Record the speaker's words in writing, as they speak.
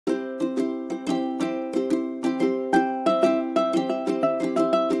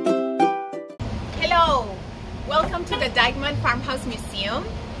Welcome to the Dykeman Farmhouse Museum.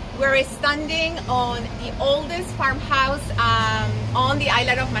 We're standing on the oldest farmhouse on the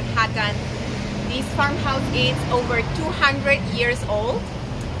island of Manhattan. This farmhouse is over 200 years old.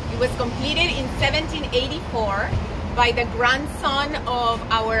 It was completed in 1784 by the grandson of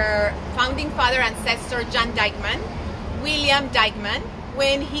our founding father ancestor John Dykeman, William Dykeman,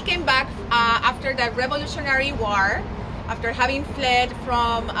 when he came back after the Revolutionary War, after having fled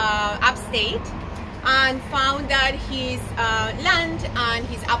from upstate, and found that his land and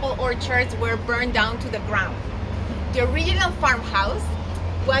his apple orchards were burned down to the ground. The original farmhouse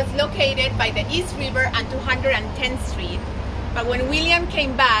was located by the East River and 210th Street, but when William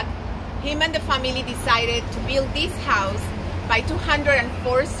came back, him and the family decided to build this house by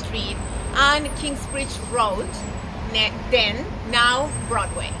 204th Street and Kingsbridge Road, then now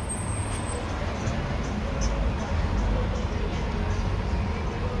Broadway.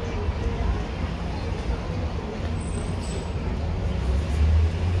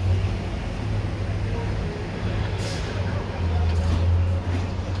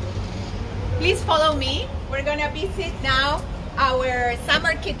 Please follow me. We're gonna visit now our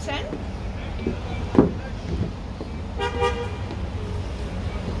summer kitchen.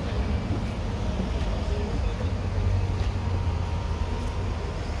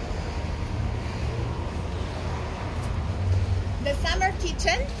 The summer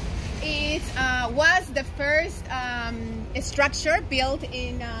kitchen was the first structure built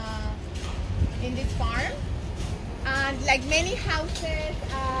in this farm. And like many houses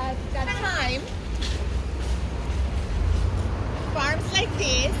at that time, farms like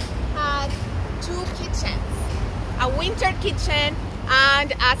this had two kitchens, a winter kitchen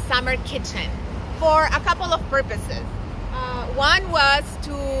and a summer kitchen, for a couple of purposes. One was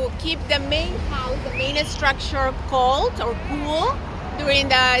to keep the main house, the main structure, cold or cool during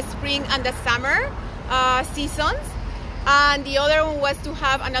the spring and the summer seasons, and the other one was to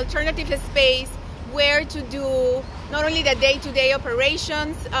have an alternative space where to do not only the day-to-day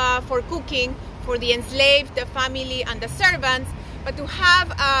operations for cooking for the enslaved, the family, and the servants, but to have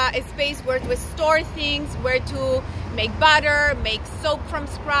a space where to store things, where to make butter, make soap from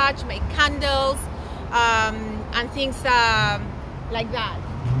scratch, make candles, and things like that.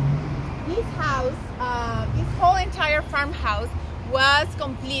 This house, this whole entire farmhouse was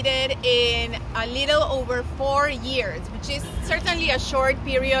completed in a little over 4 years, which is certainly a short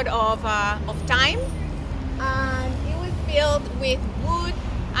period of time. And it was built with wood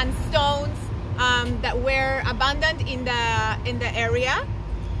and stones that were abundant in the area.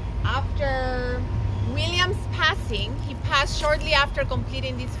 After William's passing, he passed shortly after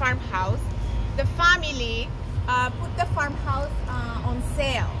completing this farmhouse. The family put the farmhouse on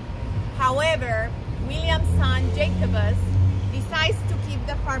sale. However, William's son Jacobus decides to keep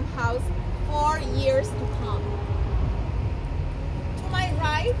the farmhouse for years to come. To my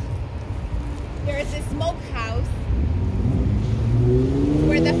right, there is a smokehouse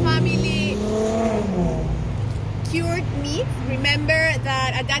where the family cured meats. Remember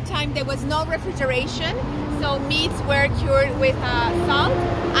that at that time there was no refrigeration, so meats were cured with salt,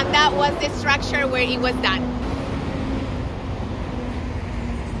 and that was the structure where it was done.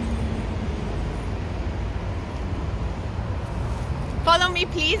 Follow me,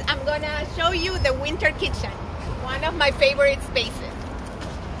 please. I'm gonna show you the winter kitchen, one of my favorite spaces.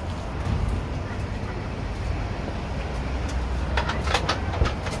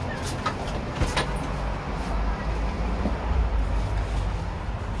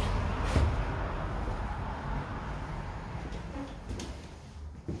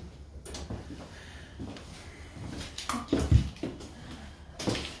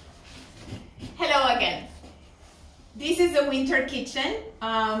 Hello again. This is the winter kitchen.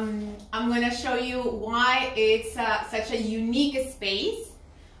 I'm going to show you why it's such a unique space.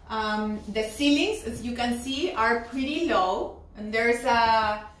 The ceilings, as you can see, are pretty low, and there's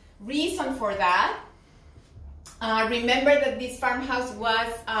a reason for that. Remember that this farmhouse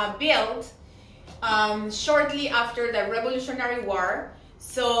was built shortly after the Revolutionary War,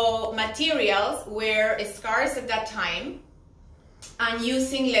 so materials were scarce at that time, and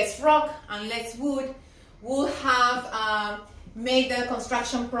using less rock and less wood would have made the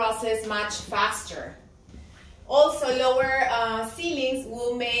construction process much faster. Also, lower ceilings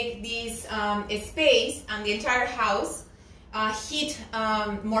will make this space and the entire house heat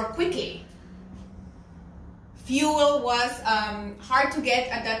more quickly. Fuel was hard to get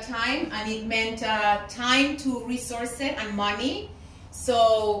at that time, and it meant time to resources and money.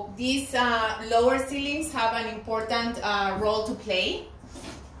 So these lower ceilings have an important role to play.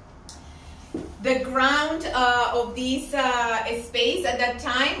 The ground of this space at that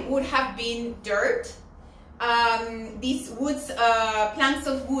time would have been dirt, these woods, planks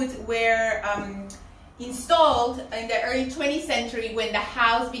of wood were installed in the early 20th century when the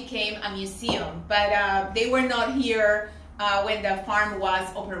house became a museum, but they were not here when the farm was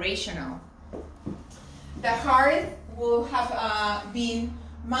operational. The hearth will have been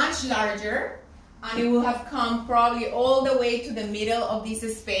much larger, and it will have come probably all the way to the middle of this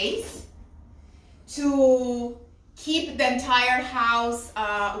space to keep the entire house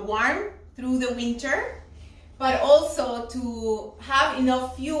warm through the winter, but also to have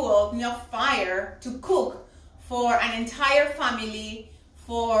enough fuel, enough fire to cook for an entire family,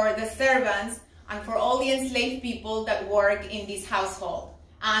 for the servants, and for all the enslaved people that work in this household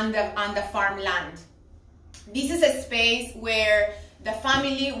and the farmland. This is a space where the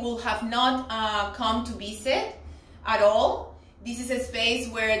family will have not come to visit at all. This is a space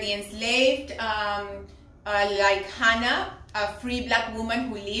where the enslaved, like Hannah, a free black woman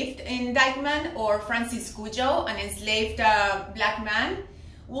who lived in Dyckman, or Francis Cujo, an enslaved black man,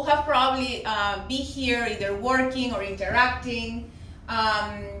 will have probably be here either working or interacting.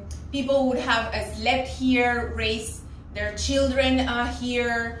 People would have slept here, raised their children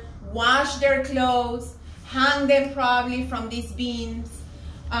here, washed their clothes, hang them probably from these beams.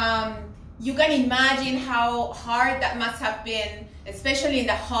 You can imagine how hard that must have been, especially in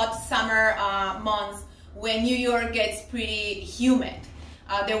the hot summer months when New York gets pretty humid.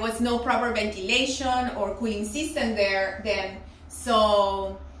 There was no proper ventilation or cooling system there then,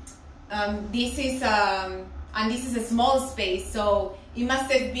 so this is a small space, so it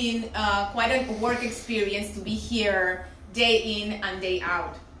must have been quite a work experience to be here day in and day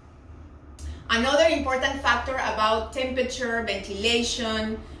out. Another important factor about temperature,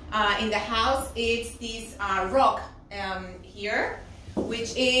 ventilation in the house is this rock here,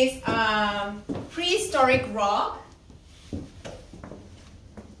 which is prehistoric rock.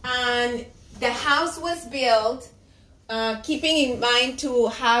 And the house was built keeping in mind to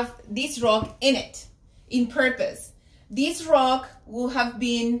have this rock in it, in purpose. This rock will have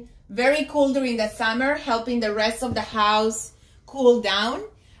been very cool during the summer, helping the rest of the house cool down,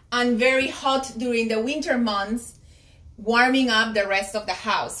 and very hot during the winter months, warming up the rest of the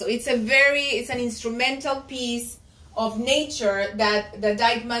house. So it's an instrumental piece of nature that the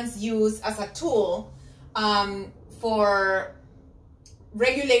Dyckmans use as a tool for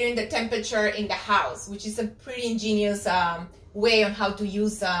regulating the temperature in the house, which is a pretty ingenious way on how to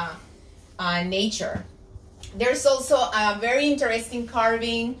use nature. There's also a very interesting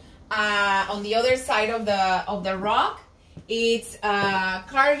carving on the other side of the rock. It's a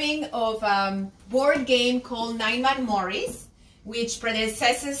carving of a board game called Nine Man Morris, which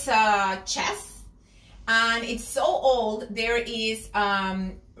predecesses chess. And it's so old, there is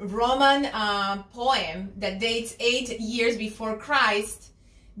Roman poem that dates 8 years before Christ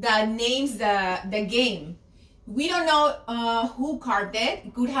that names the game. We don't know who carved it.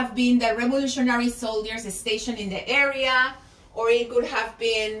 It could have been the revolutionary soldiers stationed in the area, or it could have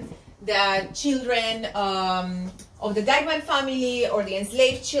been the children of the Dyckman family or the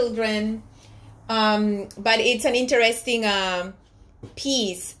enslaved children. But it's an interesting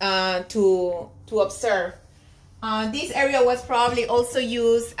piece to observe. This area was probably also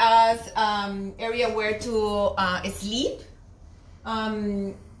used as area where to sleep.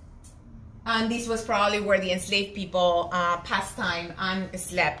 And this was probably where the enslaved people passed time and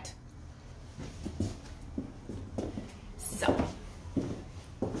slept. So,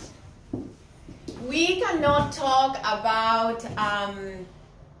 we cannot talk about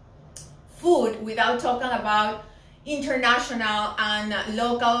food without talking about international and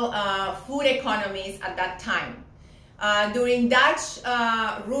local food economies at that time. During Dutch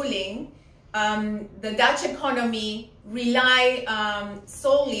ruling, the Dutch economy relied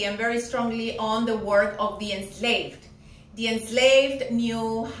solely and very strongly on the work of the enslaved. The enslaved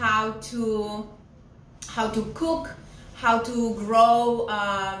knew how to cook, how to grow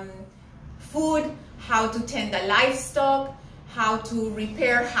food, how to tend the livestock, how to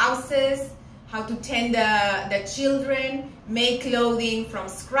repair houses, how to tend the children, make clothing from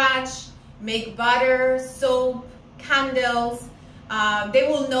scratch, make butter, soap, candles. They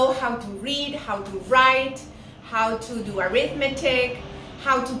will know how to read, how to write, how to do arithmetic,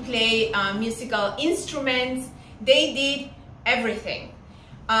 how to play musical instruments. They did everything.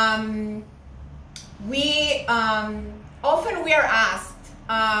 Often we are asked,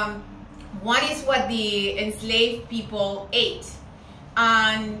 what is what the enslaved people ate?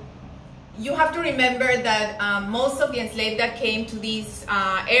 And you have to remember that most of the enslaved that came to this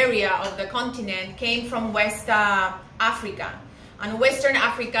area of the continent came from West Africa. And Western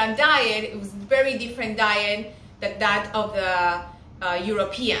African diet, it was a very different diet than that of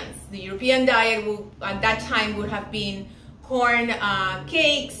Europeans. The European diet at that time would have been corn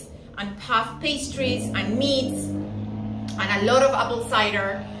cakes and puff pastries and meats and a lot of apple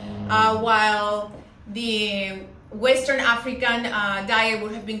cider, while the Western African diet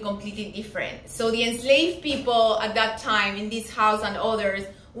would have been completely different. So the enslaved people at that time in this house and others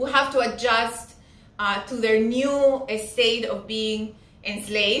would have to adjust to their new state of being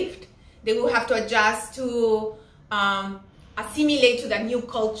enslaved. They will have to adjust to assimilate to that new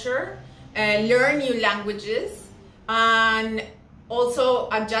culture, learn new languages, and also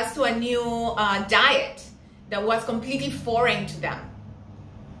adjust to a new diet that was completely foreign to them.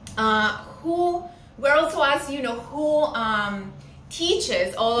 We're also asked, who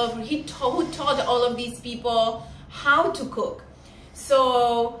teaches who taught all of these people how to cook.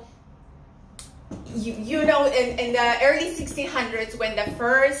 So, in the early 1600s, when the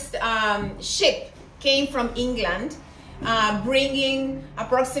first ship came from England, bringing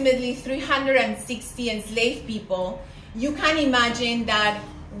approximately 360 enslaved people, you can imagine that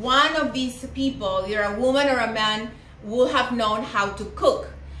one of these people, either a woman or a man, will have known how to cook.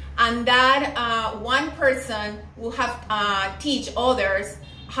 And that one person will have teach others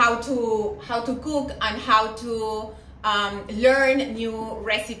how to cook and how to learn new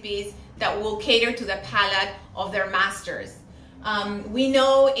recipes that will cater to the palate of their masters. We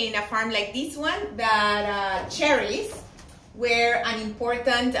know in a farm like this one that cherries were an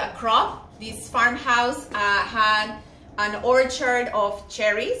important crop. This farmhouse had an orchard of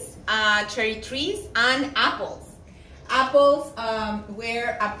cherries, cherry trees, and apples. Apples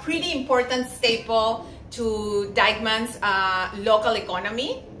were a pretty important staple to Dyckman's local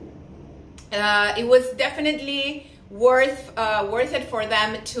economy. It was definitely worth it for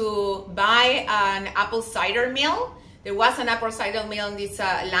them to buy an apple cider mill. There was an apple cider mill in this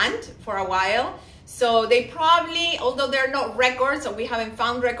land for a while. So they probably, although there are no records, or we haven't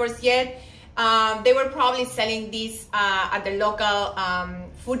found records yet, they were probably selling this at the local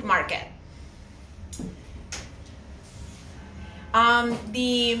food market.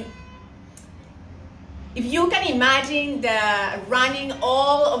 If you can imagine running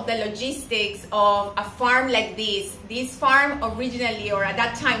all of the logistics of a farm like this farm originally, or at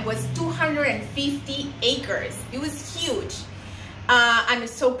that time, was 250 acres. It was huge. And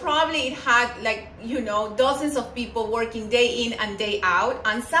so probably it had, dozens of people working day in and day out,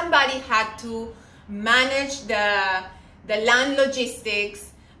 and somebody had to manage the land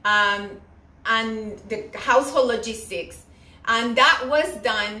logistics and the household logistics. And that was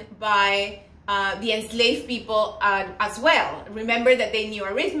done by the enslaved people as well. Remember that they knew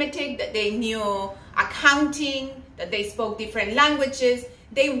arithmetic, that they knew accounting, that they spoke different languages.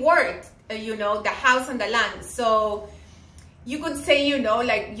 They worked, the house and the land. So you could say,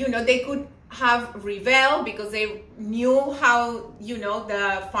 they could have rebelled because they knew how,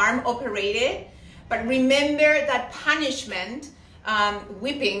 the farm operated. But remember that punishment,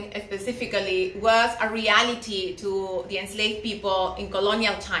 whipping specifically, was a reality to the enslaved people in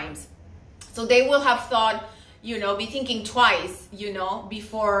colonial times. So they will have thought, be thinking twice,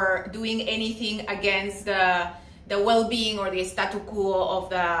 before doing anything against the well-being or the statu quo of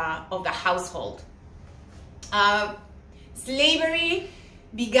the household. Slavery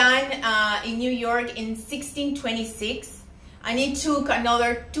began in New York in 1626, and it took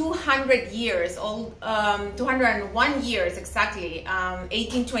another 200 years, 201 years exactly,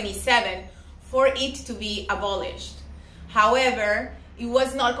 1827, for it to be abolished. However, it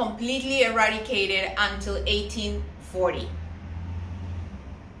was not completely eradicated until 1840.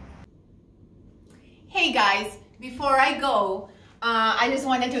 Hey guys, before I go, I just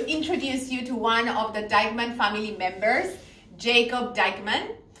wanted to introduce you to one of the Dyckman family members, Jacob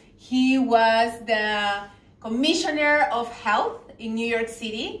Dyckman. He was the Commissioner of Health in New York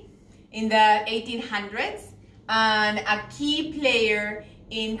City in the 1800s and a key player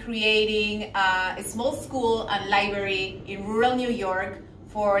in creating a small school and library in rural New York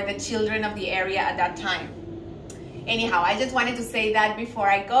for the children of the area at that time. Anyhow, I just wanted to say that before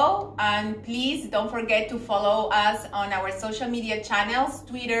I go, and please don't forget to follow us on our social media channels,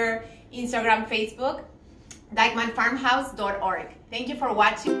 Twitter, Instagram, Facebook, DyckmanFarmhouse.org. Thank you for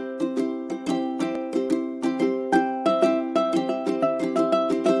watching.